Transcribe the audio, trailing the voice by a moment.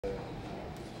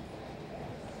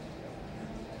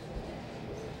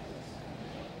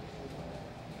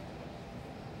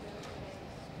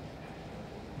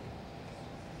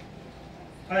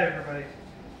Hi, everybody.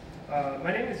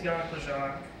 My name is Yannick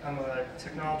Lejac. I'm a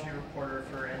technology reporter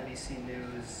for NBC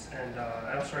News, and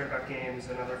I also write about games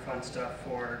and other fun stuff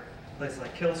for places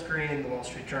like Killscreen, the Wall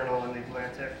Street Journal, and the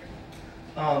Atlantic.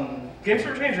 Games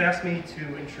for Change asked me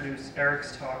to introduce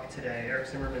Eric's talk today, Eric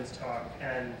Zimmerman's talk,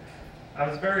 and I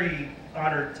was very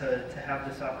honored to have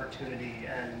this opportunity.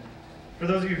 And for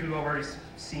those of you who have already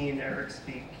seen Eric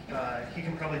speak, he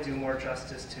can probably do more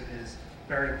justice to his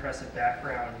very impressive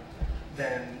background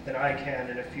than I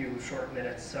can in a few short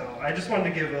minutes. So I just wanted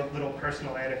to give a little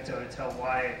personal anecdote to tell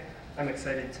why I'm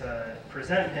excited to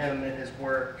present him and his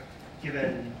work,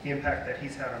 given the impact that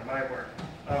he's had on my work.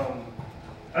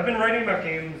 I've been writing about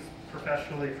games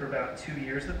professionally for about 2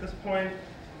 years at this point,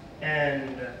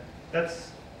 and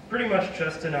that's pretty much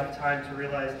just enough time to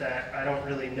realize that I don't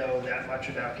really know that much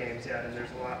about games yet, and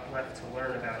there's a lot left to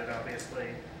learn about it, obviously.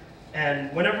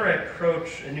 And whenever I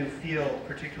approach a new field,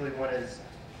 particularly one as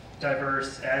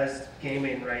diverse as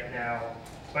gaming right now,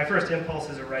 my first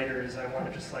impulse as a writer is I want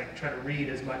to just try to read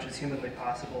as much as humanly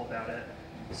possible about it.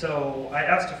 So I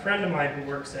asked a friend of mine who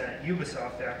works at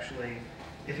Ubisoft, actually,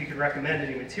 if he could recommend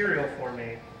any material for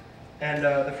me. And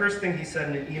the first thing he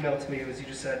said in an email to me was he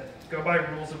just said, "Go buy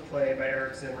Rules of Play by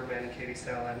Eric Zimmerman and Katie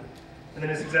Salen." And then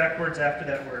his exact words after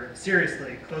that were,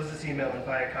 "Seriously, close this email and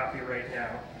buy a copy right now."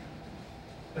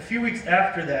 A few weeks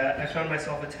after that, I found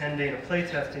myself attending a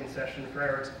playtesting session for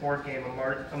Eric's board game,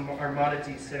 Armada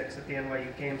D6, at the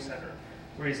NYU Game Center,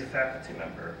 where he's a faculty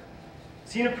member.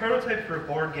 Seeing a prototype for a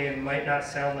board game might not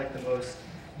sound like the most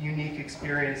unique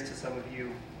experience to some of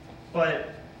you,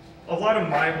 but a lot of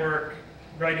my work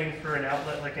writing for an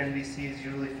outlet like NBC is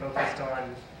usually focused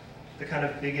on the kind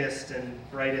of biggest and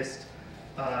brightest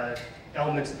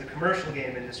elements of the commercial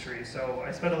game industry. So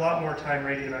I spend a lot more time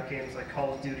writing about games like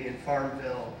Call of Duty and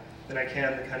Farmville than I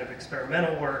can the kind of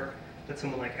experimental work that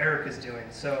someone like Eric is doing.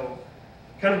 So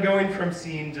kind of going from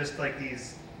seeing just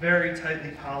these very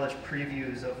tightly polished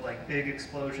previews of big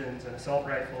explosions and assault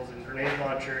rifles and grenade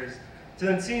launchers, to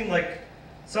then seeing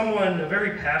someone, a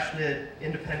very passionate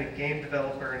independent game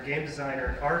developer and game designer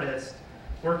and artist,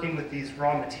 working with these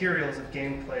raw materials of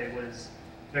gameplay was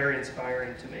very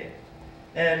inspiring to me.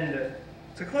 And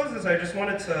to close this, I just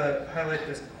wanted to highlight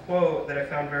this quote that I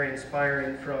found very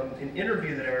inspiring from an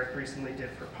interview that Eric recently did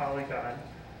for Polygon,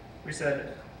 where he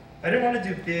said, "I didn't want to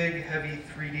do big, heavy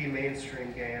 3D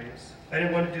mainstream games. I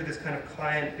didn't want to do this kind of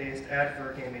client-based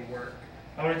advert gaming work.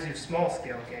 I wanted to do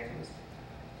small-scale games."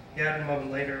 He added a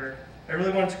moment later, "I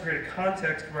really wanted to create a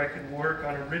context where I could work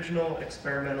on original,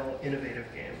 experimental,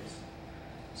 innovative games."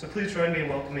 So please join me in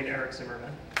welcoming Eric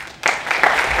Zimmerman.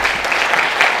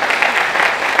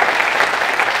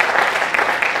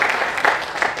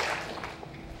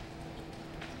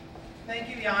 Thank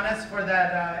you, Giannis, for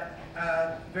that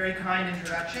very kind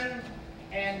introduction.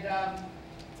 And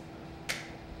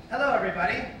hello,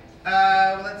 everybody.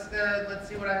 Let's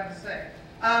see what I have to say.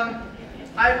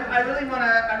 I really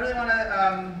want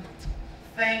to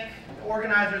thank the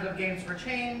organizers of Games for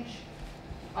Change,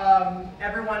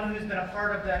 everyone who's been a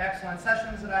part of the excellent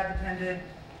sessions that I've attended,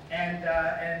 and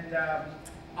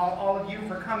all of you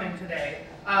for coming today.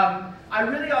 I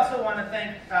really also want to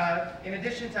thank, in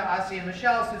addition to Asi and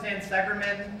Michelle, Suzanne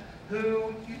Segerman,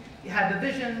 who had the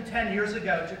vision 10 years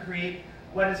ago to create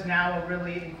what is now a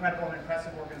really incredible and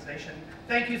impressive organization.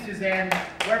 Thank you, Suzanne,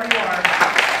 wherever you are.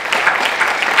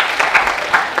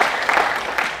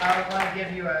 I want to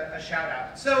give you a shout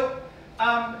out. So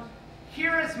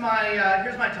here's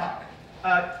my talk.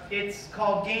 It's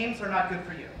called "Games Are Not Good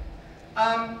for You."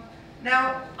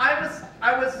 Now,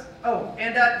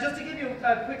 just to give you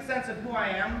a quick sense of who I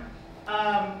am,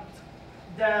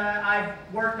 I've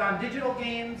worked on digital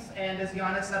games, and as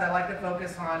Giannis said, I like to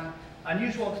focus on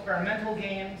unusual experimental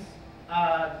games.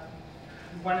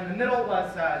 One in the middle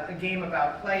was a game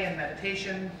about play and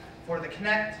meditation for the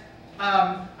Kinect.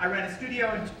 I ran a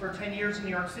studio for 10 years in New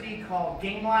York City called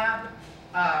Game Lab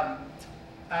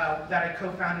that I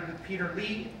co-founded with Peter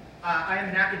Lee. I am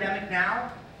an academic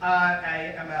now.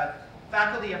 I am a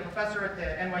professor at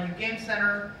the NYU Game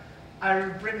Center.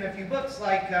 I've written a few books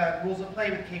like Rules of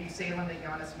Play with Katie Salen that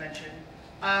Giannis mentioned.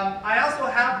 I also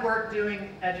have worked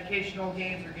doing educational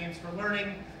games or games for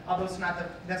learning, although it's not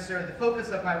necessarily the focus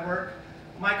of my work.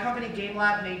 My company, Game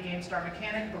Lab, made GameStar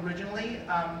Mechanic originally,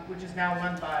 which is now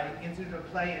run by Institute of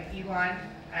Play and E-Line.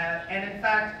 And in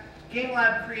fact, Game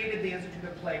Lab created the Institute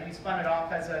of Play. We spun it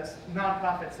off as a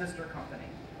nonprofit sister company.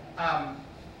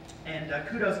 And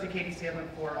kudos to Katie Salen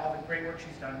for all the great work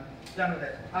she's done with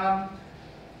it.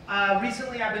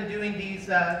 Recently, I've been doing these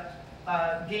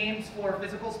games for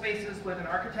physical spaces with an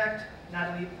architect,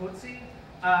 Natalie Pozzi,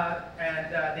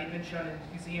 and they've been shown in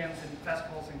museums and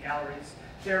festivals and galleries.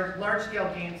 They're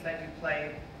large-scale games that you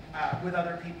play with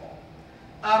other people.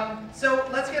 So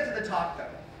let's get to the talk, though.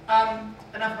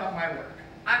 Enough about my work.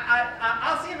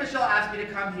 Ossie and Michelle asked me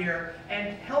to come here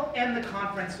and help end the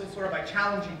conference sort of by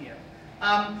challenging you.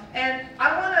 And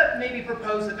I want to maybe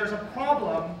propose that there's a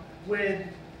problem with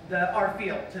our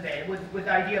field today, with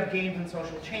the idea of games and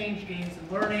social change, games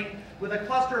and learning, with a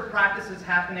cluster of practices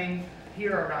happening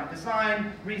here around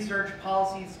design, research,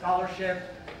 policy, scholarship,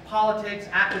 politics,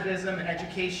 activism, and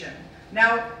education.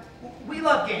 Now, we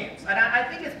love games, and I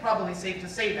think it's probably safe to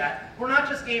say that. We're not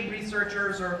just game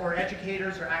researchers or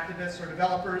educators or activists or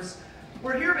developers.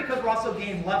 We're here because we're also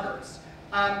game lovers.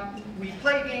 We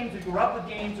play games, we grew up with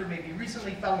games, or maybe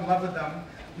recently fell in love with them.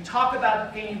 We talk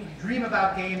about games, we dream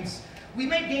about games. We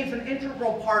make games an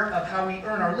integral part of how we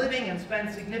earn our living and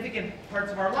spend significant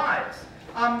parts of our lives.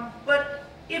 But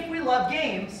if we love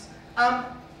games,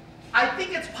 I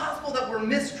think it's possible that we're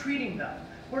mistreating them.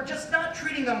 We're just not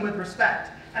treating them with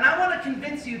respect. And I want to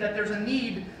convince you that there's a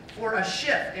need for a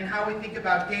shift in how we think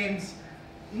about games,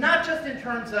 not just in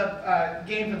terms of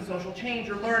games and social change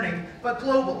or learning, but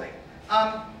globally.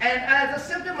 And as a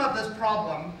symptom of this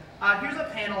problem, here's a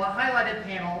panel, a highlighted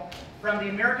panel from the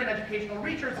American Educational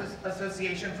Research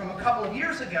Association from a couple of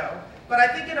years ago, but I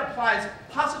think it applies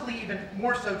possibly even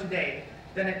more so today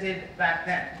than it did back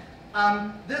then.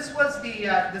 This was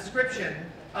the description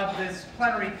of this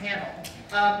plenary panel.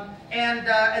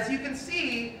 As you can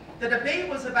see, the debate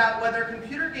was about whether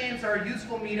computer games are a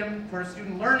useful medium for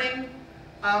student learning,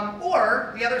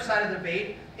 or the other side of the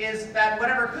debate is that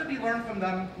whatever could be learned from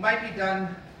them might be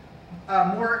done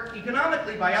more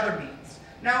economically by other means.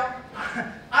 Now,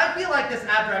 I feel like this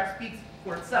abstract speaks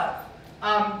for itself.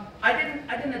 I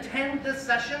didn't attend this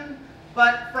session,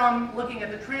 but from looking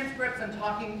at the transcripts and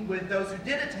talking with those who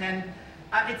did attend,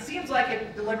 it seems like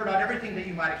it delivered on everything that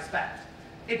you might expect.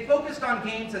 It focused on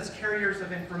games as carriers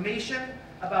of information,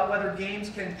 about whether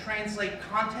games can translate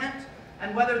content,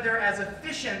 and whether they're as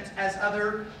efficient as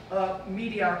other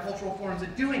media or cultural forms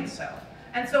at doing so.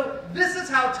 And so this is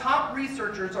how top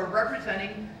researchers are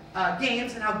representing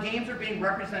games and how games are being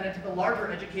represented to the larger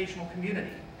educational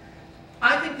community.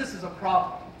 I think this is a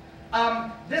problem.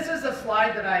 This is a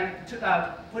slide that I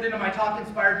put into my talk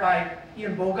inspired by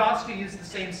Ian Bogost, who used the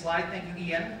same slide. Thank you,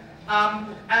 Ian.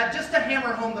 Just to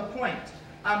hammer home the point,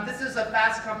 this is a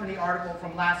Fast Company article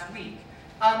from last week.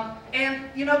 And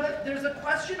you know, there's a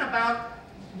question about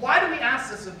why do we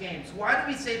ask this of games? Why do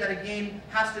we say that a game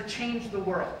has to change the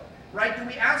world? Right? Do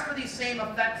we ask for these same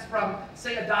effects from,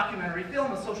 say, a documentary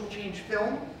film, a social change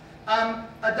film?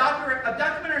 A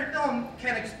documentary film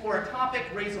can explore a topic,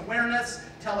 raise awareness,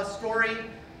 tell a story,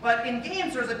 but in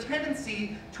games there's a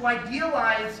tendency to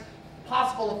idealize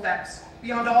possible effects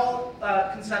beyond all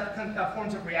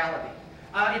forms of reality.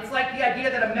 It's like the idea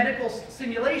that a medical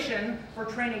simulation for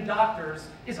training doctors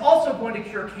is also going to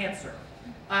cure cancer.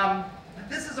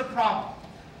 This is a problem.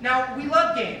 Now, we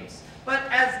love games. But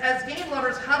as game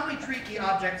lovers, how do we treat the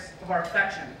objects of our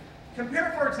affection?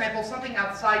 Compare, for example, something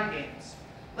outside games.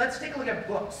 Let's take a look at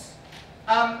books.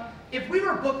 If we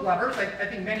were book lovers, I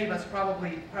think many of us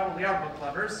probably are book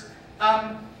lovers,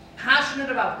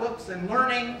 passionate about books and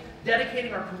learning,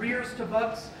 dedicating our careers to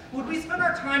books, would we spend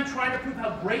our time trying to prove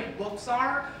how great books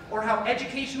are, or how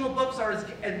educational books are as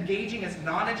engaging as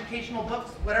non-educational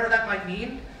books, whatever that might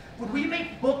mean? Would we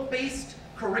make book-based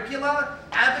curricula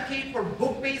advocate for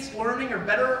book-based learning or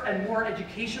better and more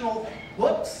educational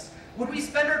books? Would we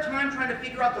spend our time trying to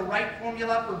figure out the right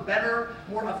formula for better,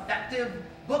 more effective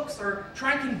books, or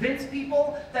try and convince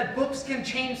people that books can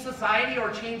change society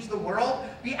or change the world?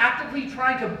 Be actively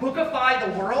trying to bookify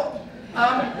the world?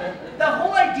 The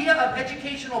whole idea of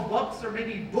educational books, or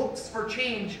maybe books for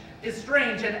change, is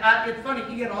strange, and it's funny,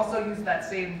 Ian also used that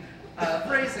same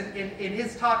phrase in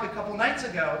his talk a couple nights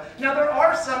ago. Now, there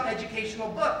are some educational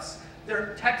books.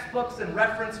 They're textbooks and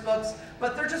reference books,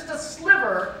 but they're just a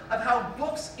sliver of how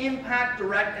books impact,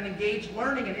 direct, and engage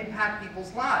learning and impact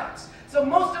people's lives. So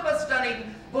most of us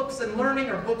studying books and learning,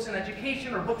 or books and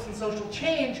education, or books and social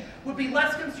change would be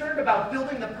less concerned about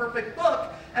building the perfect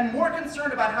book and more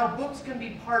concerned about how books can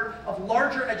be part of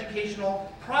larger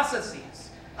educational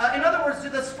processes. In other words, to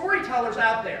the storytellers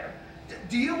out there,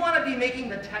 do you want to be making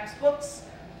the textbooks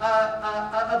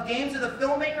of games? Do the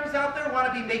filmmakers out there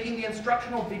want to be making the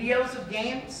instructional videos of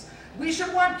games? We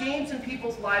should want games in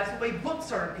people's lives the way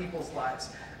books are in people's lives.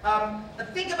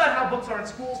 Think about how books are in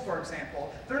schools, for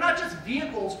example. They're not just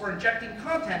vehicles for injecting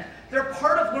content. They're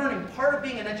part of learning, part of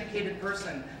being an educated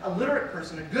person, a literate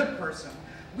person, a good person.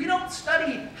 We don't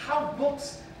study how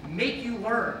books make you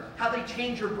learn, how they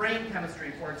change your brain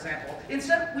chemistry, for example.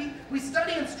 Instead, we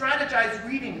study and strategize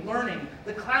reading, learning,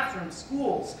 the classroom,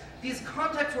 schools, these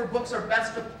contexts where books are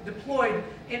best deployed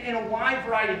in a wide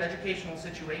variety of educational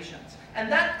situations.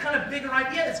 And that kind of bigger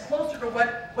idea is closer to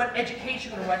what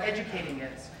education or what educating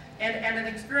is. And an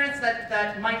experience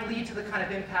that might lead to the kind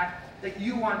of impact that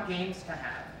you want games to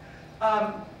have.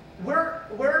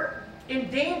 We're in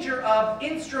danger of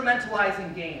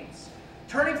instrumentalizing games,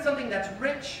 turning something that's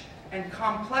rich and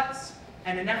complex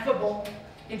and ineffable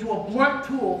into a blunt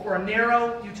tool for a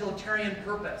narrow utilitarian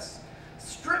purpose,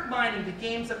 strip mining the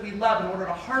games that we love in order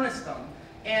to harness them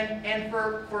and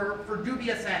for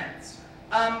dubious ends.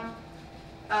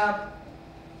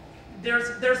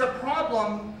 There's a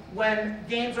problem when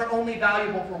games are only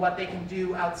valuable for what they can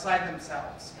do outside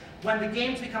themselves. When the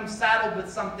games become saddled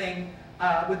with something,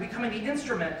 with becoming the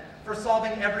instrument for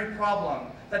solving every problem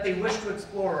that they wish to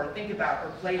explore or think about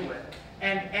or play with.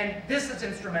 And this is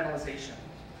instrumentalization.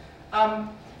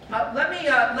 Let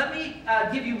me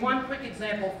give you one quick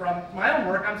example from my own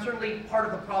work. I'm certainly part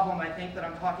of the problem, I think, that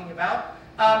I'm talking about.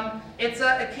 It's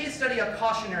a case study, a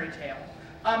cautionary tale.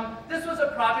 This was a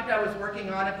project I was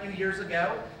working on a few years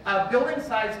ago, a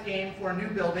building-sized game for a new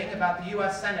building about the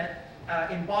US Senate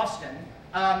in Boston.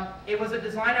 It was a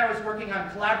design I was working on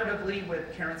collaboratively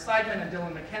with Karen Seidman and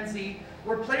Dylan McKenzie,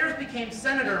 where players became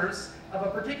senators of a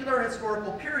particular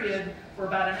historical period for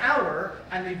about an hour,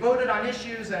 and they voted on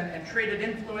issues and traded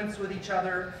influence with each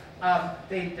other.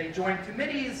 They joined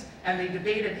committees, and they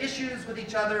debated issues with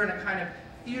each other in a kind of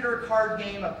theater card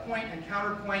game of point and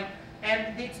counterpoint.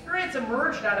 And the experience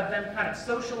emerged out of them kind of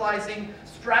socializing,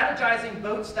 strategizing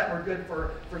votes that were good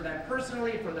for them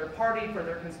personally, for their party, for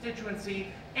their constituency,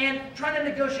 and trying to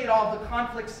negotiate all of the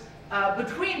conflicts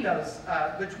between those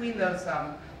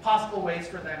possible ways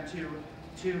for them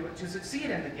to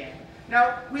succeed in the game.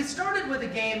 Now, we started with a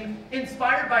game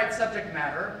inspired by its subject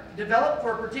matter, developed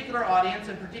for a particular audience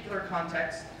in particular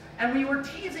context, and we were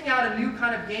teasing out a new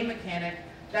kind of game mechanic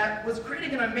that was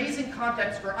creating an amazing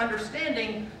context for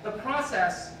understanding the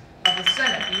process of the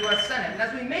Senate, the US Senate. And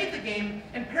as we made the game,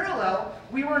 in parallel,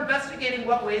 we were investigating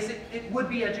what ways it would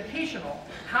be educational,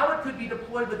 how it could be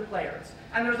deployed with players.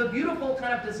 And there's a beautiful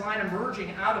kind of design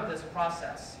emerging out of this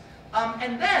process.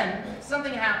 And then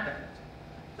something happened.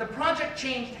 The project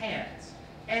changed hands.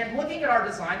 And looking at our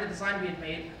design, the design we had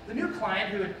made, the new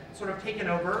client who had sort of taken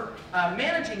over,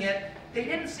 managing it, they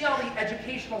didn't see all the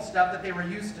educational stuff that they were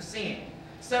used to seeing.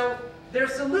 So their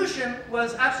solution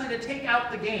was actually to take out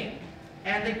the game.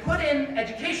 And they put in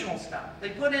educational stuff. They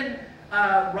put in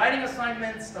writing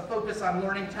assignments, a focus on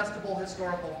learning testable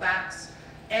historical facts.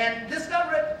 And this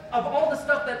got rid of all the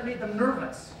stuff that made them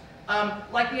nervous,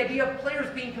 like the idea of players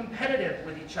being competitive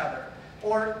with each other,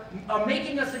 or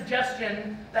making a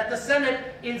suggestion that the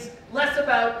Senate is less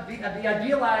about the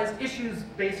idealized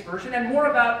issues-based version and more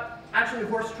about actually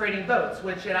horse trading votes,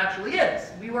 which it actually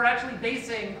is. We were actually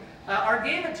basing our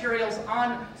game materials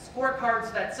on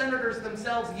scorecards that senators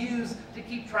themselves use to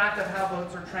keep track of how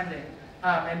votes are trending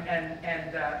on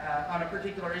a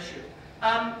particular issue.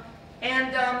 Or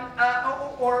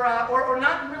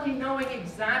not really knowing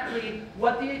exactly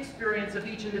what the experience of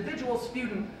each individual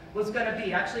student was going to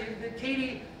be. Actually,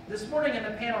 Katie this morning in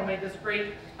the panel made this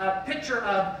great picture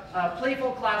of a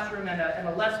playful classroom and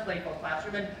a less playful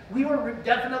classroom, and we were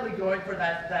definitely going for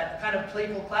that kind of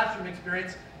playful classroom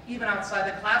experience even outside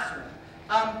the classroom.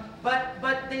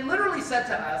 But they literally said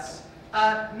to us,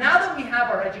 now that we have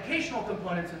our educational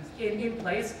components in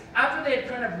place, after they had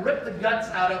kind of ripped the guts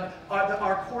out of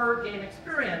our core game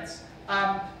experience,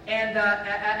 and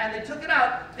they took it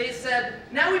out, they said,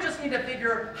 now we just need to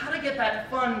figure how to get that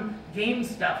fun game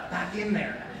stuff back in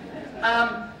there.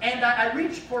 And I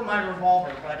reached for my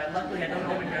revolver, but luckily I don't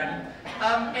own a gun.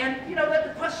 And you know,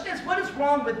 the question is, what is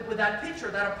wrong with that picture,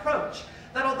 that approach?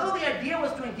 That although the idea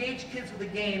was to engage kids with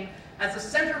a game as a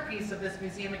centerpiece of this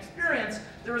museum experience,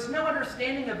 there was no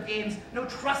understanding of games, no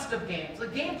trust of games. The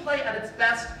gameplay at its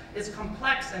best is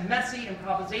complex and messy,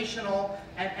 improvisational,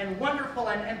 and wonderful,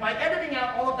 and by editing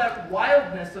out all of that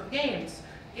wildness of games,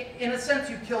 in a sense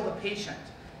you kill the patient.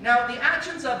 Now, the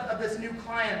actions of this new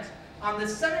client on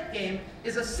this Senate game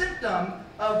is a symptom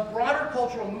of broader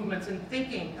cultural movements in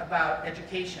thinking about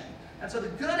education. And so the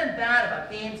good and bad about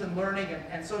games and learning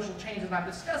and social change that I'm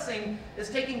discussing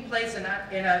is taking place in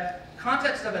a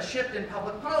context of a shift in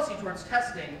public policy towards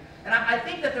testing. And I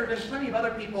think that there have been plenty of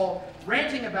other people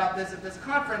ranting about this at this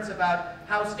conference about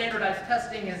how standardized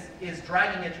testing is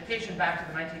dragging education back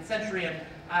to the 19th century. And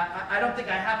I don't think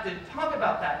I have to talk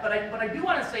about that. But what I do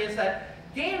want to say is that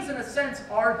games, in a sense,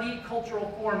 are the cultural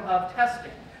form of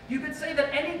testing. You could say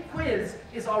that any quiz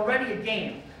is already a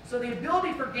game. So the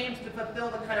ability for games to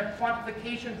fulfill the kind of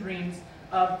quantification dreams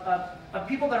of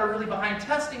people that are really behind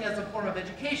testing as a form of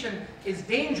education is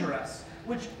dangerous,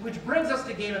 which brings us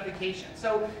to gamification.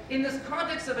 So in this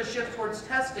context of a shift towards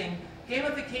testing,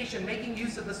 gamification, making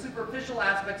use of the superficial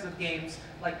aspects of games,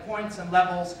 like points and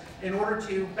levels, in order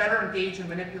to better engage and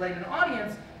manipulate an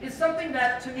audience, is something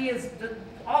that, to me, is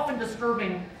often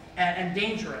disturbing and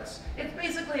dangerous. It's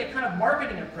basically a kind of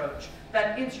marketing approach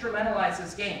that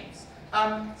instrumentalizes games.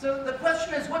 So the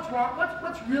question is, what's wrong?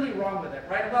 What's really wrong with it,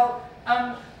 right? Well,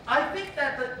 I think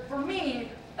that for me,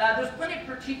 there's plenty of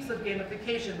critiques of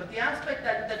gamification, but the aspect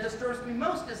that disturbs me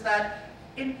most is that,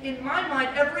 in my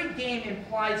mind, every game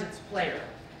implies its player.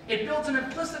 It builds an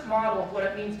implicit model of what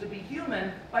it means to be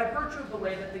human by virtue of the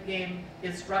way that the game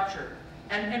is structured,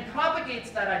 and propagates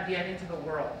that idea into the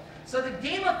world. So the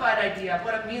gamified idea of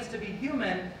what it means to be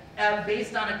human,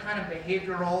 based on a kind of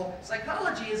behavioral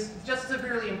psychology, is just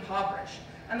severely impoverished.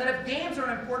 And that if games are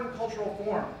an important cultural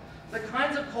form, the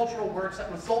kinds of cultural works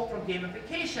that result from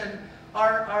gamification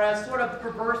are a sort of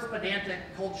perverse, pedantic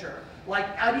culture, like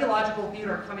ideological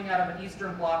theater coming out of an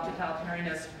Eastern Bloc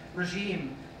totalitarianist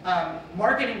regime,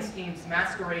 marketing schemes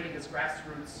masquerading as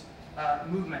grassroots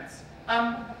movements.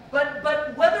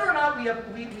 But whether or not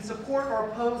we support or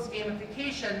oppose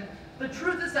gamification, the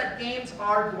truth is that games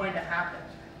are going to happen.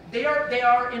 They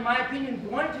are, in my opinion,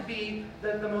 going to be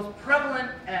the most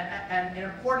prevalent and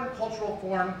important cultural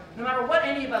form, no matter what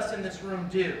any of us in this room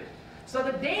do. So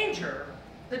the danger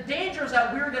is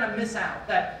that we're going to miss out,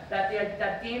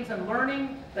 that games and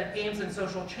learning, that games and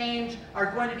social change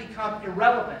are going to become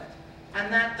irrelevant,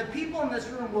 and that the people in this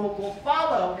room will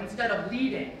follow instead of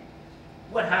leading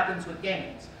what happens with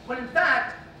games. When in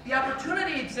fact, the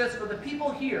opportunity exists for the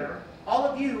people here, all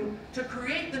of you, to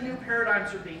create the new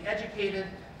paradigms for being educated,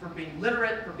 for being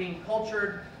literate, for being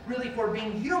cultured, really for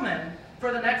being human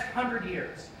for the next 100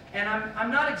 years. And I'm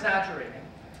not exaggerating.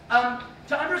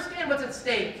 To understand what's at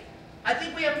stake, I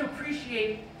think we have to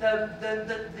appreciate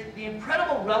the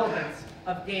incredible relevance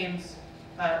of games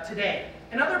today.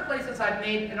 In other places, I've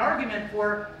made an argument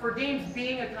for games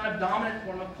being a kind of dominant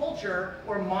form of culture,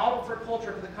 or model for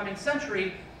culture for the coming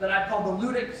century, that I've called the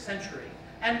Ludic century.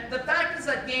 And the fact is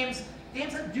that games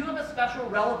do have a special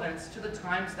relevance to the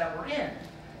times that we're in.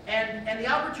 And the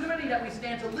opportunity that we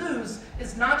stand to lose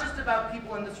is not just about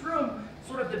people in this room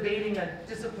sort of debating a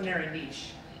disciplinary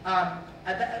niche.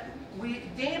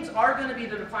 Games are going to be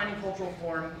the defining cultural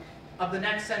form of the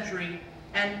next century,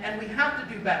 and we have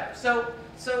to do better.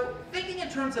 So thinking in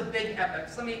terms of big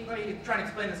epics, let me try and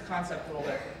explain this concept a little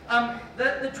bit.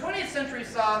 The 20th century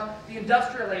saw the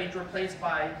Industrial Age replaced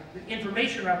by the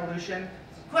Information Revolution.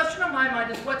 The question on my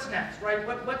mind is, what's next, right?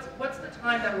 What's the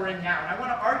time that we're in now? And I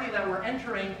want to argue that we're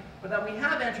entering, or that we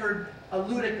have entered, a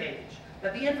Ludic Age.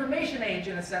 That the Information Age,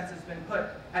 in a sense, has been put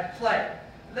at play.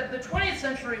 The 20th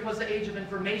century was the age of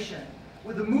information,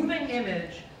 with the moving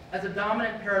image as a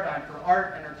dominant paradigm for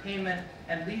art, entertainment,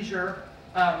 and leisure.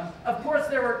 Of course,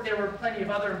 there were plenty of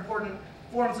other important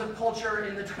forms of culture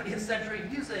in the 20th century: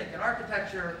 music and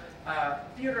architecture,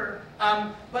 theater.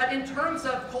 But in terms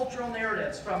of cultural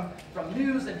narratives, from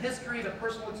news and history to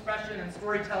personal expression and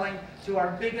storytelling to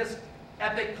our biggest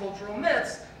epic cultural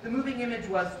myths, the moving image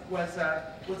was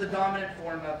a dominant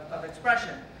form of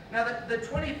expression. Now, the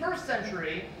 21st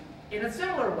century, in a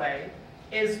similar way,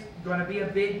 is going to be a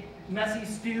big, messy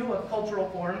stew of cultural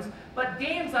forms, but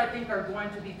games, I think, are going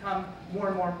to become more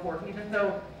and more important. Even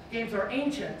though games are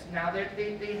ancient now,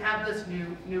 they have this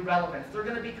new relevance. They're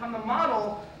going to become a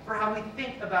model for how we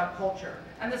think about culture.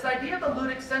 And this idea of the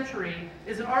Ludic century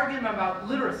is an argument about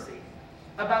literacy,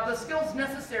 about the skills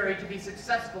necessary to be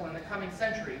successful in the coming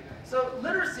century. So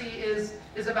literacy is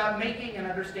about making and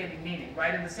understanding meaning,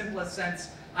 right? In the simplest sense,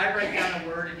 I write down a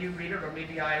word and you read it, or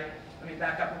maybe let me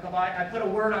back up a couple. I put a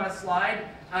word on a slide.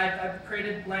 I've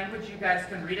created language. You guys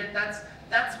can read it.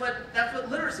 That's what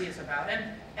literacy is about,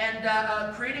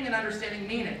 and creating and understanding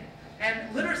meaning.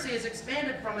 And literacy is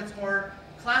expanded from its more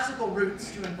classical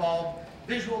roots to involve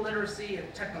visual literacy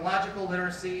and technological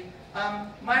literacy.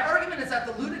 My argument is that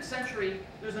the Ludic century,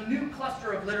 there's a new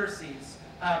cluster of literacies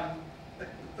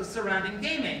surrounding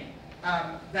gaming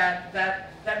that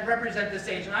represent this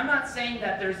age. And I'm not saying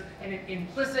that there's an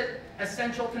implicit,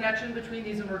 essential connection between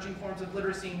these emerging forms of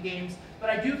literacy and games, but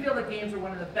I do feel that games are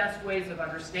one of the best ways of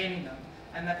understanding them,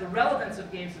 and that the relevance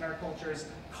of games in our culture is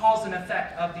cause and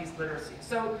effect of these literacies.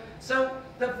 So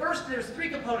there's three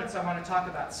components I want to talk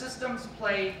about: systems,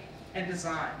 play, and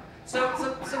design. So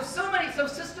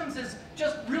systems is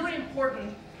just really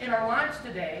important in our lives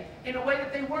today in a way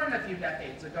that they weren't a few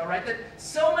decades ago, right? That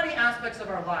so many aspects of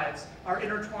our lives are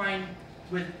intertwined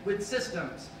with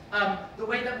systems. The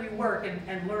way that we work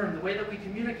and learn, the way that we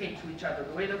communicate to each other,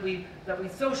 the way that we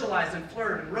socialize and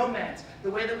flirt and romance,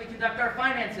 the way that we conduct our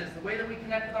finances, the way that we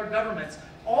connect with our governments.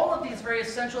 All of these very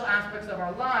essential aspects of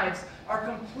our lives are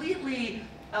completely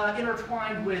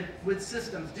intertwined with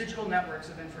systems, digital networks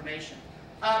of information.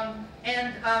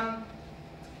 And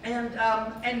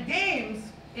games,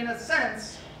 in a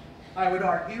sense, I would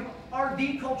argue, are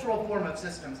the cultural form of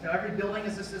systems. Now, every building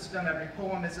is a system, every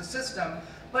poem is a system,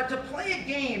 but to play a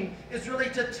game is really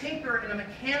to tinker in a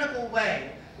mechanical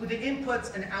way with the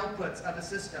inputs and outputs of a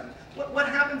system. What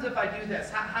happens if I do this?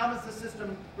 How does the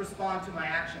system respond to my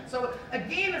action? So a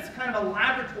game is kind of a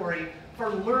laboratory for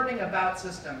learning about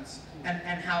systems and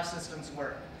how systems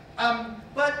work.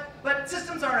 But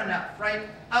systems aren't enough, right?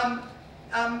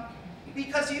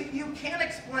 Because you can't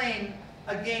explain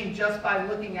a game just by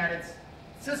looking at its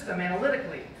system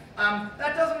analytically.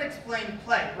 That doesn't explain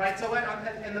play, right? So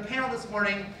in the panel this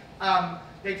morning,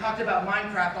 they talked about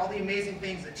Minecraft, all the amazing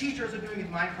things that teachers are doing with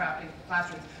Minecraft in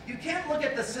classrooms. You can't look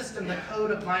at the system, the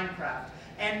code of Minecraft,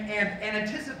 and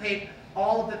anticipate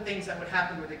all of the things that would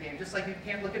happen with the game. Just like you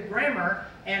can't look at grammar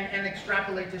and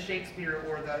extrapolate to Shakespeare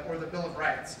or the Bill of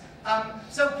Rights.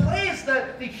 So play is the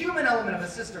human element of a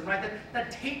system, right?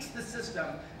 That takes the system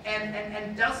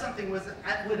and does something with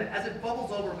it as it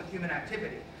bubbles over with human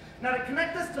activity. Now, to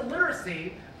connect this to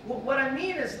literacy, what I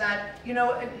mean is that, you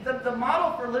know, the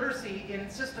model for literacy in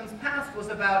systems past was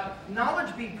about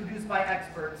knowledge being produced by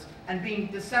experts and being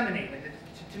disseminated,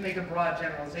 to make a broad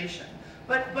generalization.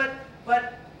 But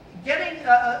getting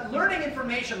learning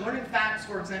information, learning facts,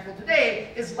 for example, today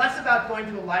is less about going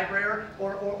to a library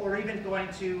or even going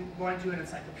to an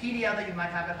encyclopedia that you might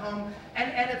have at home,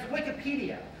 and it's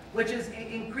Wikipedia, which is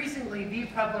increasingly the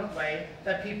prevalent way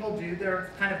that people do their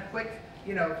kind of quick,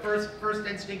 you know, first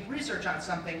instinct research on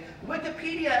something.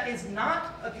 Wikipedia is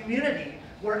not a community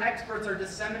where experts are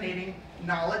disseminating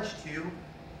knowledge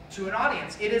to an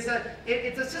audience. It's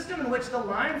a system in which the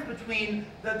lines between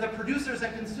the producers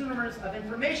and consumers of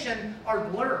information are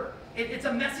blurred. It's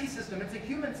a messy system, it's a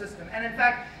human system, and in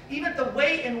fact, even the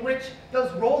way in which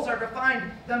those roles are defined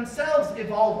themselves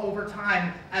evolve over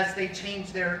time as they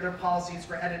change their policies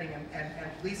for editing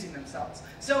and policing themselves.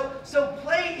 So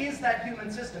play is that human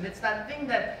system. It's that thing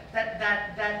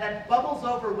that bubbles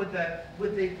over with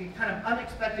the kind of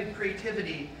unexpected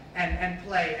creativity and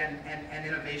play and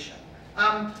innovation.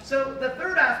 So the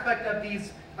third aspect of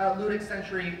these ludic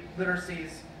century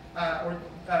literacies, or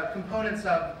components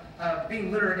of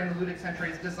being literate in the ludic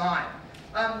century, is design.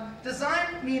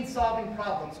 Design means solving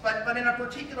problems, but in a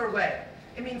particular way.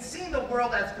 It means seeing the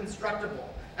world as constructible,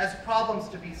 as problems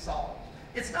to be solved.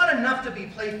 It's not enough to be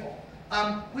playful.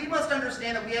 We must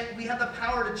understand that we have the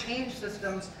power to change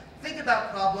systems, think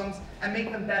about problems, and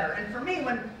make them better. And for me,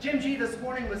 when Jim G this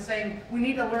morning was saying we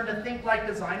need to learn to think like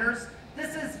designers,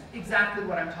 this is exactly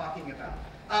what I'm talking about.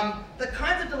 The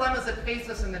kinds of dilemmas that face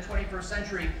us in the 21st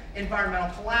century, environmental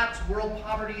collapse, world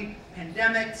poverty,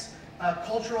 pandemics,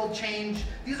 cultural change,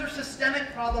 these are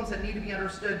systemic problems that need to be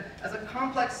understood as a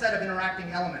complex set of interacting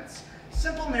elements.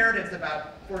 Simple narratives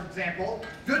about, for example,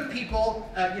 good people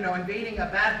invading a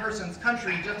bad person's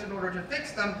country just in order to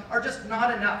fix them are just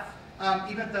not enough,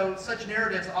 even though such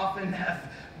narratives often have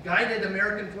guided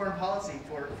American foreign policy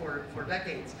for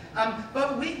decades.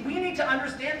 But we need to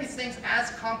understand these things as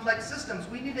complex systems.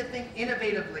 We need to think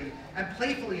innovatively and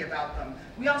playfully about them.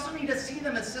 We also need to see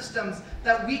them as systems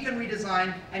that we can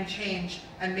redesign and change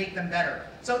and make them better.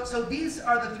 So these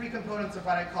are the three components of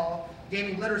what I call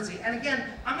gaming literacy. And again,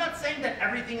 I'm not saying that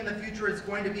everything in the future is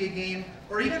going to be a game,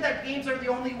 or even that games are the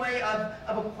only way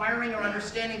of acquiring or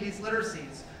understanding these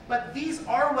literacies. But these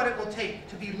are what it will take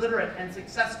to be literate and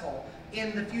successful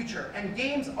in the future. And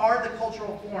games are the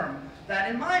cultural form that,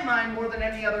 in my mind, more than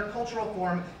any other cultural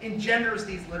form, engenders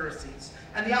these literacies.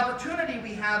 And the opportunity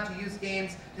we have to use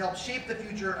games to help shape the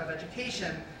future of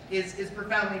education is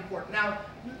profoundly important. Now,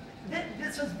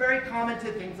 this is very common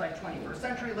to things like 21st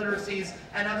century literacies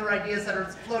and other ideas that are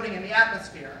floating in the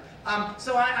atmosphere.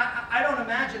 So I don't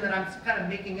imagine that I'm kind of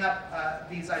making up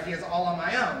these ideas all on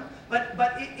my own. But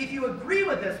if you agree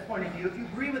with this point of view, if you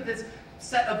agree with this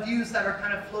set of views that are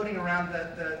kind of floating around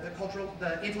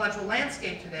the intellectual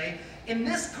landscape today, in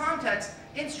this context,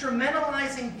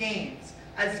 instrumentalizing games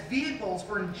as vehicles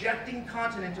for injecting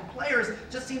content into players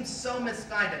just seems so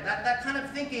misguided. That kind of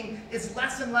thinking is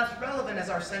less and less relevant as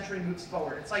our century moves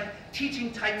forward. It's like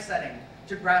teaching typesetting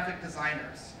to graphic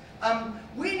designers.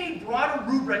 We need broader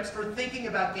rubrics for thinking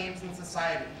about games in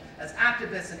society as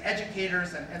activists and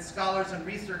educators and scholars and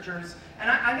researchers. And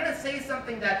I'm going to say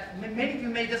something that many of you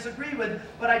may disagree with,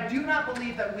 but I do not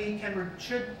believe that we can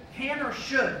or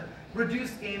should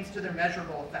reduce games to their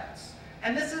measurable effects.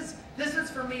 And this is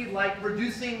for me like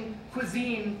reducing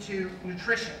cuisine to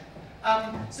nutrition.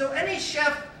 So any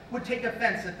chef would take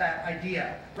offense at that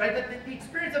idea, right? That the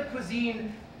experience of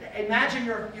cuisine, imagine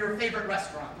your favorite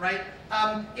restaurant, right?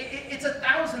 It's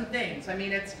 1,000 things. I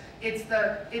mean, it's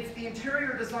the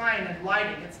interior design and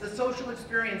lighting. It's the social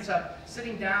experience of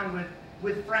sitting down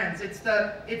with friends. It's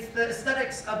the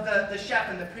aesthetics of the chef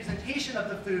and the presentation of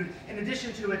the food, in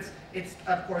addition to its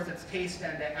of course its taste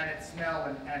and its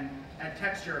smell and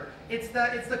texture. It's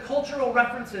the cultural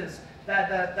references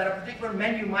that a particular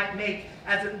menu might make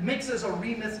as it mixes or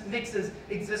remixes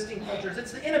existing cultures.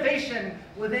 It's the innovation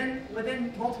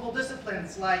within multiple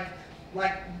disciplines like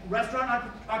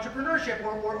restaurant entrepreneurship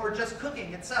or just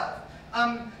cooking itself.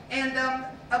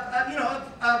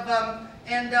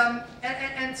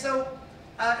 So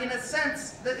in a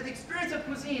sense, the experience of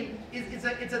cuisine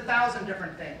it's 1,000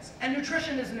 different things, and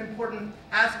nutrition is an important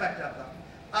aspect of them.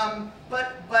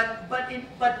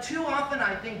 But too often,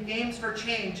 I think games for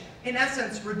change, in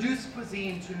essence, reduce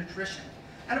cuisine to nutrition.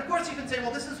 And of course, you can say,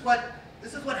 well, this is what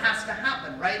has to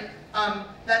happen, right?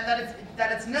 That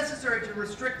it's necessary to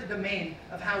restrict the domain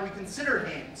of how we consider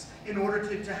games in order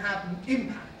to have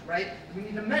impact, right? We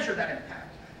need to measure that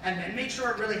impact and make sure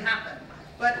it really happened.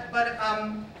 But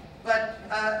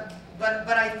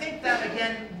I think that,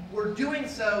 again, we're doing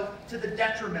so to the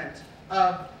detriment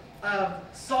of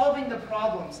solving the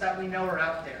problems that we know are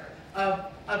out there, of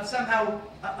somehow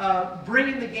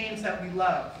bringing the games that we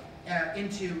love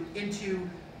into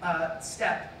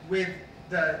step with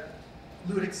the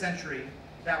ludic century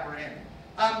that we're in.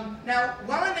 Now,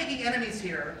 while I'm making enemies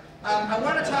here, I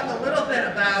want to talk a little bit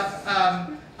about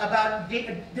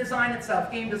design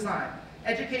itself, game design.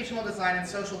 Educational design and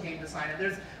social game design.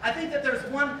 And I think that there's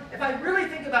one, if I really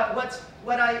think about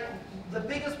the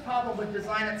biggest problem with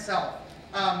design itself,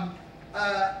 I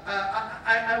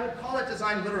would call it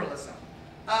design literalism.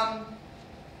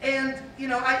 And you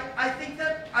know, I think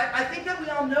that we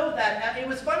all know that. It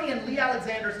was funny in Lee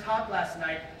Alexander's talk last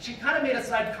night. She kind of made a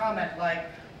side comment like,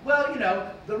 well, you know,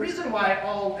 the reason why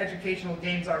all educational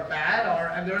games are bad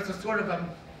and there was a sort of a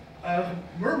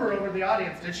murmur over the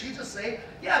audience. Did she just say,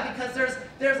 yeah, because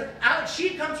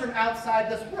she comes from outside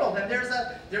this world, and there's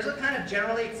a kind of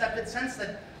generally accepted sense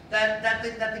that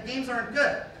the games aren't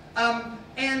good. And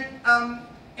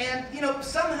you know,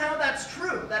 somehow that's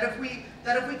true. That if we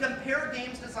compare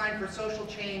games designed for social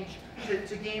change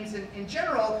to games in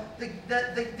general, the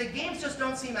games just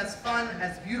don't seem as fun,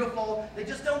 as beautiful. They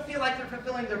just don't feel like they're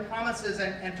fulfilling their promises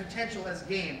and potential as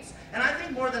games. And I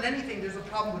think more than anything, there's a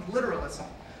problem with literalism.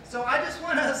 So I just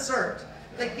want to assert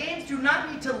that games do not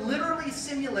need to literally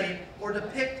simulate or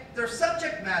depict their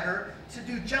subject matter to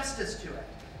do justice to it.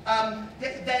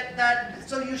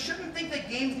 So you shouldn't think that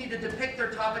games need to depict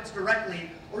their topics directly,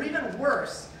 or even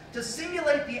worse, to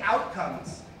simulate the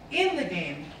outcomes in the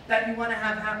game that you want to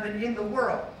have happen in the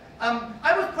world.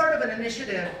 I was part of an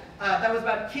initiative that was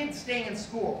about kids staying in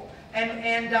school.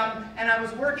 And I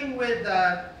was working with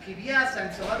PBS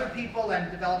and some other people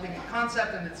and developing a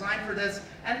concept and design for this.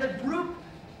 And the group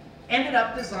ended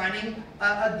up designing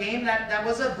a game that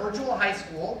was a virtual high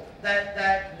school,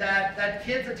 that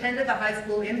kids attended the high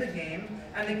school in the game,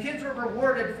 and the kids were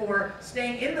rewarded for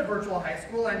staying in the virtual high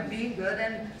school and being good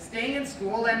and staying in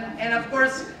school. And of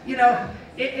course, you know,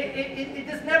 it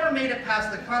just never made it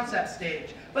past the concept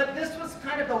stage. But this was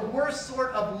kind of the worst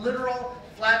sort of literal,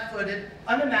 flat-footed,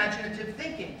 unimaginative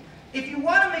thinking. If you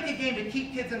want to make a game to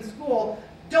keep kids in school,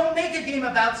 don't make a game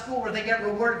about school where they get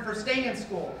rewarded for staying in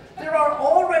school. There are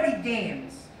already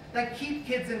games that keep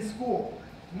kids in school.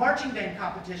 Marching band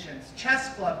competitions,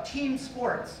 chess club, team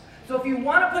sports. So if you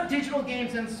want to put digital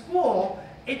games in school,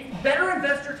 it's better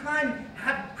invest your time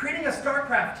creating a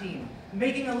StarCraft team,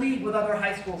 making a league with other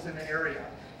high schools in the area.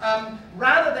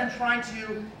 Rather than trying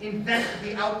to invent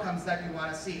the outcomes that you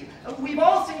want to see. We've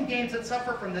all seen games that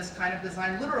suffer from this kind of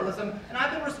design literalism, and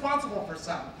I've been responsible for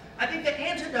some. I think the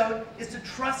antidote is to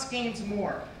trust games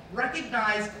more.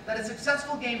 Recognize that a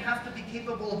successful game has to be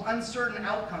capable of uncertain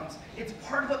outcomes. It's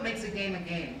part of what makes a game a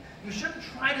game. You shouldn't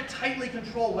try to tightly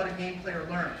control what a game player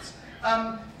learns.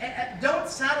 Don't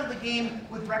saddle the game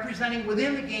with representing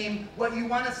within the game what you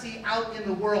want to see out in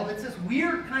the world. It's this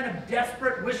weird kind of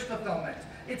desperate wish fulfillment.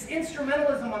 It's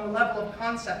instrumentalism on the level of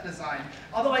concept design,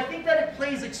 although I think that it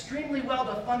plays extremely well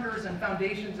to funders and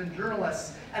foundations and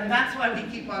journalists, and that's why we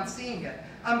keep on seeing it.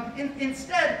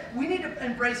 Instead, we need to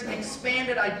embrace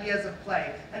expanded ideas of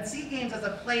play and see games as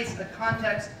a place, a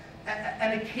context,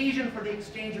 an occasion for the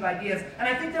exchange of ideas. And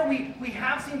I think that we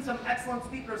have seen some excellent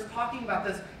speakers talking about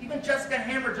this. Even Jessica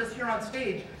Hammer, just here on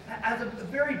stage, has a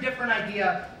very different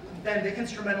idea than the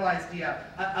instrumental idea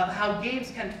of how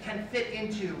games can fit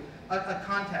into a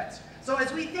context. So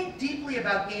as we think deeply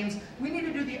about games, we need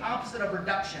to do the opposite of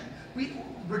reduction.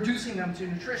 Reducing them to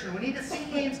nutrition. We need to see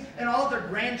games in all of their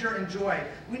grandeur and joy.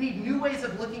 We need new ways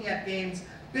of looking at games,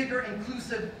 bigger,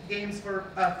 inclusive games for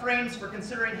frames for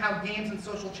considering how games and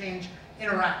social change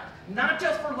interact. Not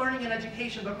just for learning and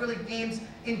education, but really games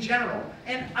in general.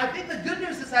 And I think the good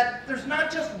news is that there's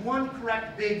not just one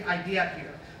correct big idea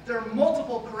here. There are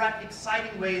multiple correct,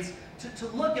 exciting ways to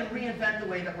look and reinvent the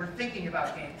way that we're thinking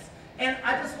about games. And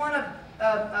I just want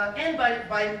to end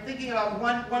by thinking about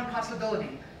one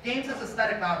possibility. Games as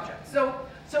aesthetic objects.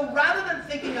 So rather than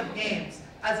thinking of games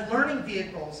as learning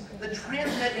vehicles that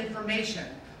transmit information,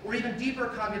 or even deeper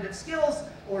cognitive skills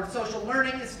or social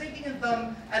learning, is thinking of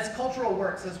them as cultural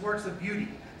works, as works of beauty.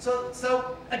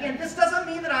 So again, this doesn't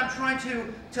mean that I'm trying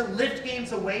to lift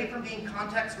games away from being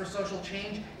context for social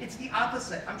change. It's the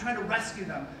opposite. I'm trying to rescue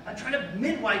them. I'm trying to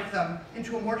midwife them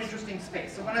into a more interesting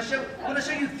space. So I'm going to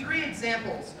show you 3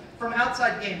 examples from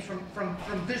outside games,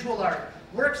 from visual art.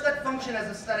 Works that function as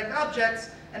aesthetic objects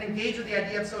and engage with the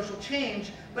idea of social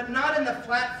change, but not in the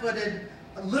flat-footed,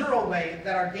 literal way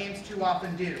that our games too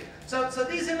often do. So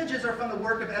these images are from the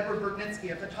work of Edward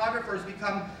Burtnitsky, a photographer who's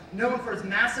become known for his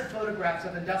massive photographs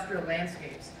of industrial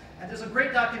landscapes. And there's a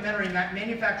great documentary,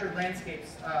 Manufactured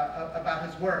Landscapes, about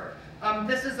his work.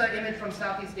 This is an image from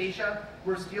Southeast Asia,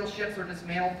 where steel ships are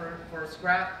dismantled for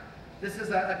scrap. This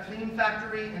is a clean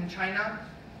factory in China.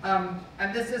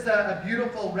 And this is a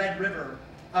beautiful red river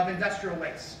of industrial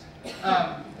waste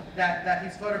that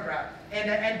he's photographed.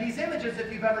 And these images,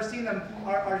 if you've ever seen them,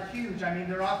 are huge. I mean,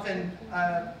 they're often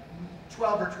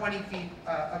 12 or 20 feet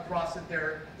across.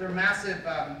 They're massive,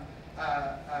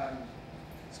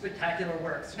 spectacular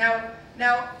works. Now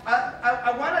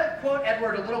I want to quote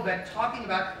Edward a little bit, talking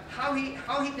about how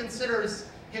he considers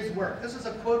his work. This is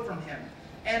a quote from him.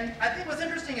 And I think what's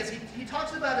interesting is he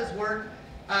talks about his work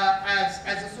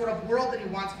as a sort of world that he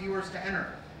wants viewers to enter.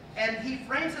 And he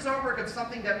frames his artwork as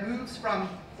something that moves from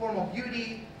formal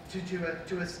beauty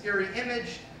to a scary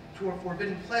image, to a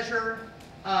forbidden pleasure,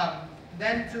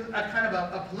 then to a kind of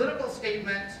a political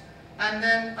statement, and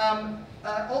then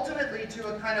ultimately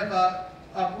to a kind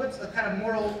of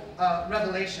moral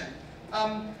revelation.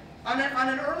 On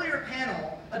an earlier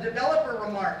panel, a developer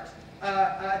remarked,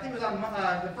 I think it was on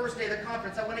the first day of the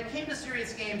conference, that when it came to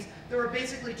serious games, there were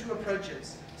basically 2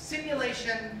 approaches: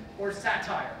 simulation or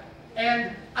satire.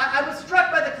 And I was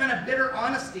struck by the kind of bitter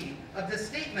honesty of this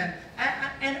statement,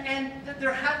 and that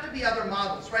there have to be other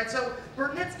models, right? So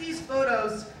Burtnitsky's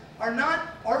photos are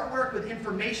not artwork with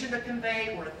information to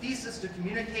convey or a thesis to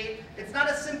communicate. It's not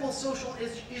a simple social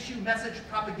issue message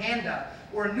propaganda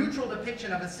or a neutral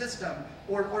depiction of a system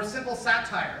or simple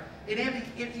satire.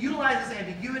 It utilizes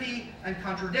ambiguity and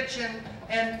contradiction.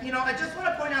 And I just want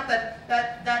to point out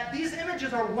that these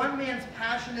images are one man's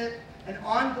passionate and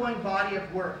ongoing body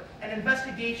of work, an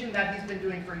investigation that he's been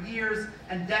doing for years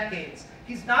and decades.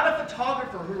 He's not a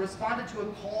photographer who responded to a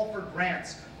call for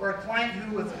grants or a client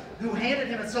who handed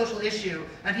him a social issue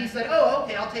and he said, "Oh,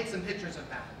 okay, I'll take some pictures of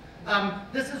that."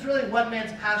 This is really one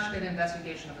man's passionate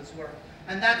investigation of his work.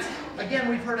 And that's, again,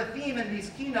 we've heard a theme in these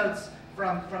keynotes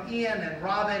from Ian and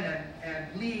Robin and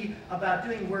Lee about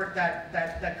doing work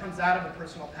that comes out of a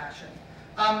personal passion.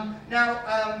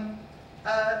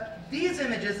 These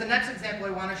images, the next example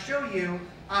I want to show you,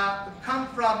 come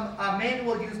from a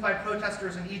manual used by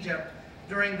protesters in Egypt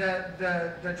during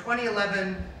the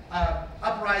 2011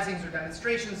 uprisings or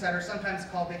demonstrations that are sometimes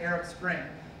called the Arab Spring.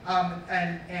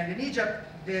 And in Egypt,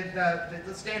 the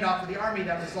standoff with the army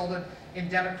that resulted in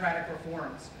democratic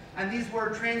reforms. And these were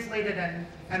translated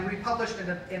and republished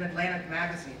in Atlantic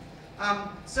magazine.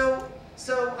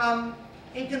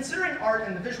 In considering art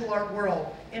in the visual art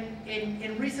world,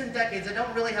 in recent decades, I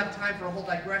don't really have time for a whole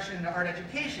digression into art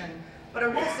education, but I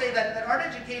will say that art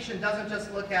education doesn't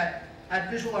just look at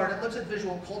visual art, it looks at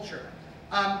visual culture.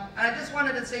 And I just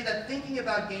wanted to say that thinking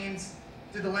about games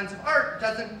through the lens of art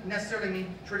doesn't necessarily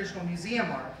mean traditional museum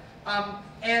art.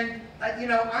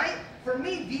 For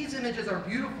me, these images are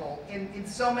beautiful in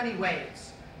so many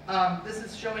ways. This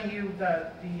is showing you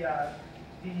the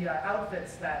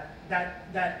outfits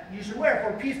that you should wear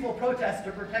for peaceful protest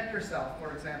to protect yourself,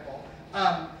 for example.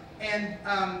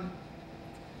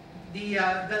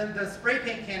 The spray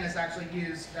paint can is actually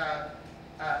used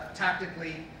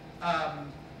tactically,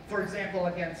 for example,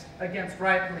 against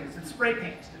riot police. It's spray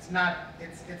paint.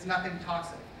 It's nothing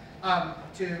toxic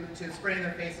to spray in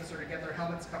their faces or to get their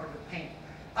helmets covered with paint.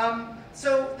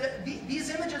 These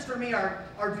images for me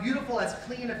are beautiful as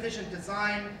clean, efficient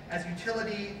design, as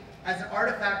utility, as an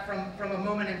artifact from a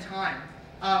moment in time.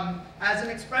 as an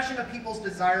expression of people's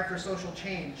desire for social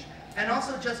change, and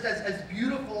also just as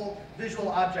beautiful visual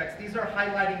objects. These are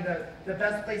highlighting the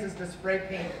best places to spray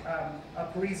paint a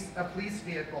police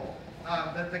vehicle,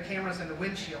 the cameras and the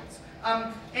windshields.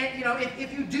 And you know,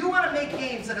 if you do want to make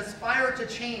games that aspire to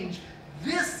change,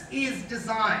 this is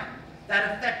design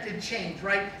that affected change,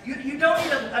 right? You don't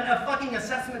need a fucking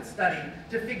assessment study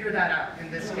to figure that out in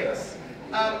this case.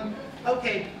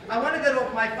 Okay, I want to go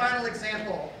to my final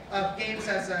example of games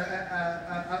as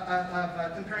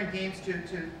comparing games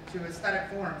to aesthetic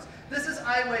forms. This is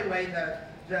Ai Weiwei,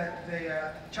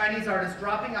 the Chinese artist,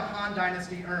 dropping a Han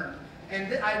Dynasty urn.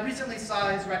 And I recently saw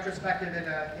his retrospective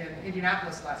in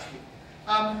Indianapolis last week.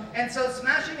 And so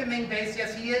smashing a Ming vase,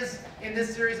 yes, he is, in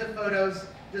this series of photos,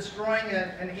 destroying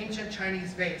an ancient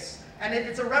Chinese vase. And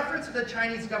it's a reference to the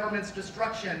Chinese government's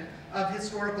destruction of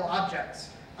historical objects.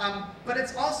 But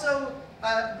it's also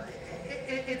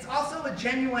a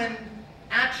genuine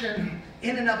action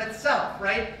in and of itself,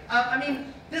 right? I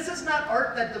mean, this is not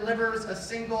art that delivers a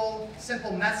single,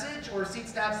 simple message or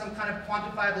seeks to have some kind of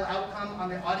quantifiable outcome on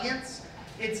the audience.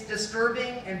 It's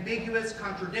disturbing, ambiguous,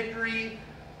 contradictory,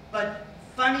 but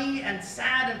funny and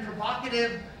sad and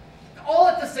provocative, all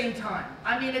at the same time.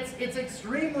 I mean, it's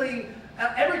extremely,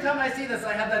 every time I see this,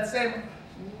 I have that same,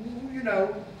 you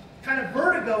know, kind of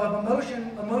vertigo of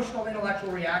emotional,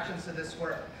 intellectual reactions to this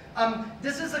work.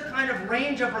 This is a kind of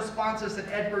range of responses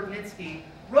that Ed Burtnitsky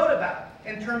wrote about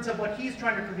in terms of what he's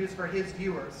trying to produce for his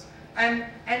viewers.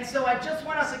 And so I just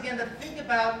want us again to think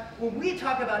about, when we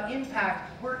talk about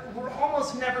impact, we're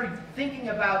almost never thinking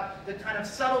about the kind of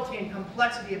subtlety and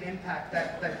complexity of impact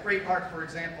that great art, for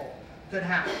example, could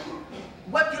have.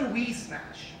 What can we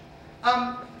smash?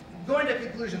 Going to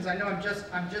conclusions, I know I'm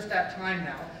just at time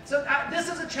now. So this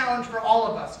is a challenge for all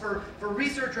of us, for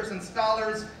researchers and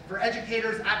scholars, for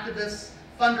educators, activists,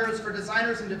 funders, for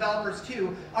designers and developers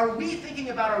too. Are we thinking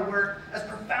about our work as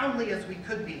profoundly as we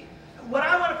could be? What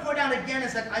I want to point out again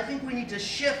is that I think we need to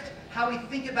shift how we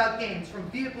think about games from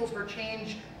vehicles for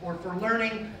change or for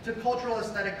learning to cultural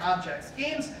aesthetic objects.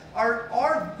 Games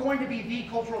are going to be the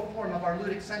cultural form of our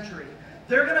ludic century.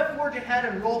 They're going to forge ahead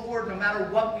and roll forward no matter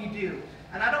what we do.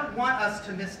 And I don't want us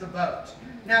to miss the boat.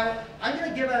 Now, I'm going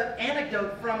to give an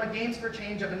anecdote from a Games for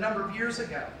Change of a number of years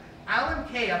ago. Alan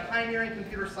Kay, a pioneering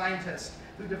computer scientist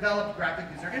who developed graphic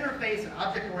user interface and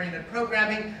object-oriented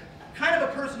programming, kind of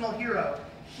a personal hero,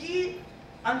 he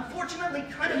unfortunately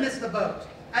kind of missed the boat.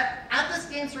 At this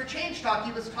Games for Change talk,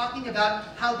 he was talking about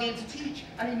how games teach,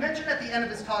 and he mentioned at the end of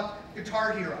his talk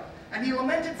Guitar Hero. And he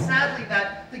lamented sadly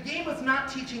that the game was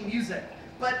not teaching music,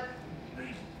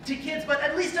 to kids, but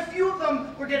at least a few of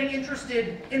them were getting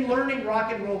interested in learning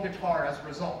rock and roll guitar as a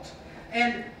result.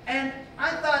 And I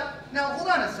thought, now hold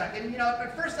on a second, you know,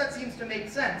 at first that seems to make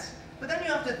sense, but then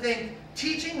you have to think,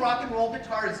 teaching rock and roll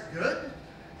guitar is good?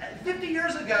 50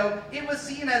 years ago, it was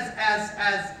seen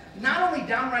as not only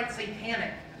downright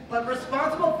satanic, but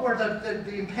responsible for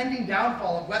the impending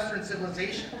downfall of Western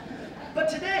civilization. But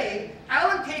today,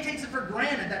 Alan Kay takes it for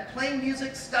granted that playing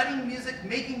music, studying music,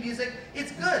 making music,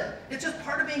 it's good. It's just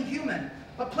part of being human.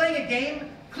 But playing a game,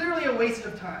 clearly a waste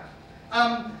of time.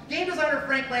 Game designer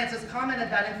Frank Lance has commented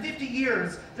that in 50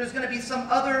 years, there's going to be some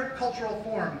other cultural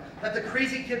form that the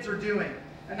crazy kids are doing,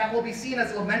 and that will be seen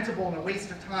as lamentable and a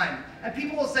waste of time. And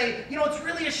people will say, you know, it's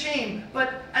really a shame,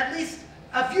 but at least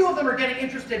a few of them are getting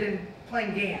interested in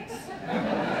playing games.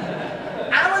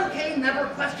 Alan Kay never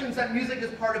questions that music is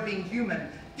part of being human.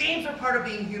 Games are part of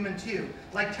being human too,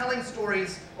 like telling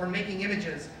stories or making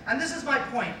images. And this is my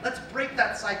point. Let's break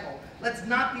that cycle. Let's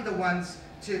not be the ones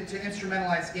to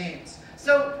instrumentalize games.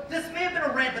 So this may have been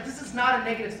a rant, but this is not a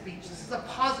negative speech. This is a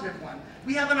positive one.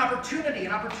 We have an opportunity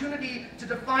to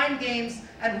define games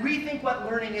and rethink what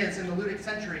learning is in the ludic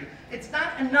century. It's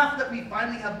not enough that we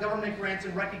finally have government grants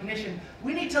and recognition.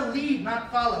 We need to lead,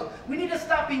 not follow. We need to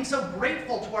stop being so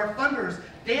grateful to our funders,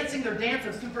 dancing their dance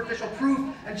of superficial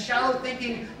proof and shallow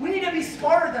thinking. We need to be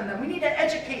smarter than them. We need to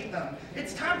educate them.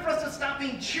 It's time for us to stop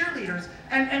being cheerleaders,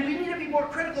 and we need to be more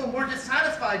critical and more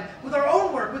dissatisfied with our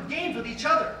own work, with games, with each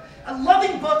other.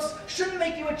 Loving books shouldn't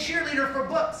make you a cheerleader for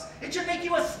books. It should make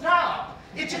you a snob.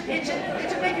 It should make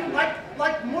you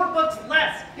like more books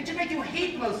less. It should make you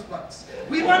hate most books.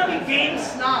 We want to be game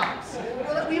snobs.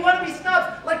 We want to be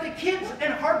snobs like the kids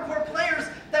and hardcore players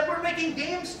that we're making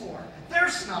games for. They're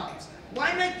snobs.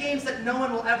 Why make games that no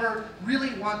one will ever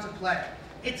really want to play?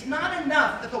 It's not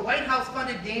enough that the White House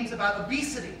funded games about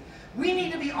obesity. We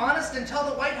need to be honest and tell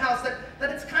the White House that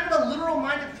it's kind of a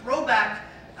literal-minded throwback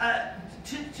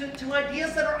to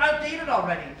ideas that are outdated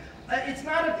already. It's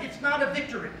not a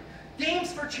victory.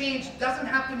 Games for change doesn't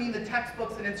have to mean the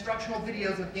textbooks and instructional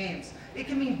videos of games. It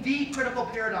can mean the critical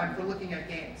paradigm for looking at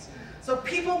games. So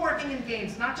people working in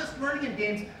games, not just learning in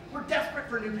games, we're desperate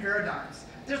for new paradigms.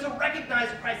 There's a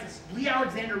recognized crisis. Lee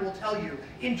Alexander will tell you.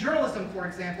 In journalism, for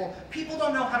example, people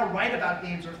don't know how to write about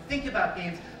games or think about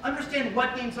games, understand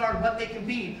what games are and what they can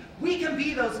be. We can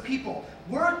be those people.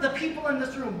 We're the people in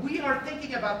this room. We are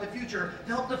thinking about the future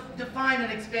to help define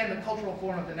and expand the cultural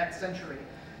form of the next century.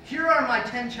 Here are my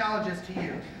 10 challenges to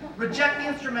you. Reject the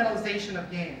instrumentalization of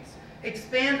games.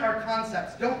 Expand our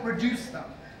concepts. Don't reduce them.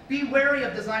 Be wary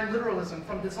of design literalism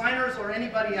from designers or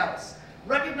anybody else.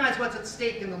 Recognize what's at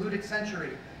stake in the ludic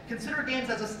century. Consider games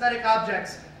as aesthetic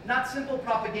objects, not simple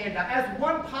propaganda, as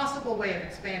one possible way of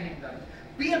expanding them.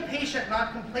 Be impatient,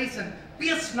 not complacent. Be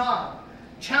a snob.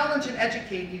 Challenge and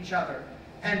educate each other.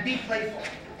 And be playful.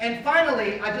 And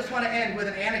finally, I just want to end with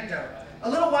an anecdote. A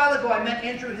little while ago, I met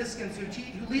Andrew Hiskins,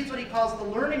 who leads what he calls the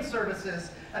learning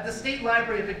services at the State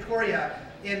Library of Victoria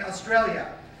in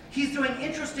Australia. He's doing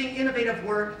interesting, innovative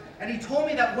work, and he told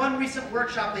me that one recent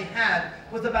workshop they had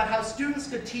was about how students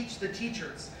could teach the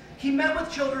teachers. He met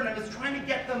with children and was trying to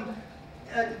get them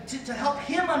to help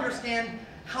him understand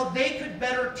how they could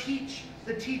better teach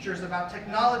the teachers about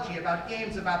technology, about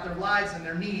games, about their lives and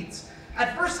their needs.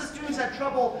 At first, the students had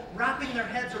trouble wrapping their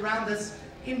heads around this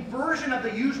inversion of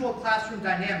the usual classroom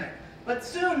dynamic, but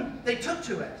soon they took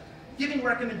to it, giving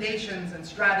recommendations and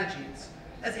strategies.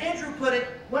 As Andrew put it,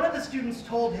 one of the students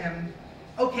told him,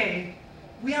 "Okay,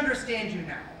 we understand you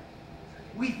now.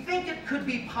 We think it could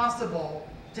be possible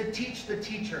to teach the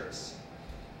teachers,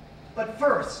 but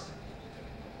first,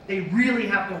 they really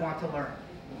have to want to learn."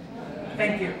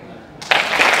 Thank you.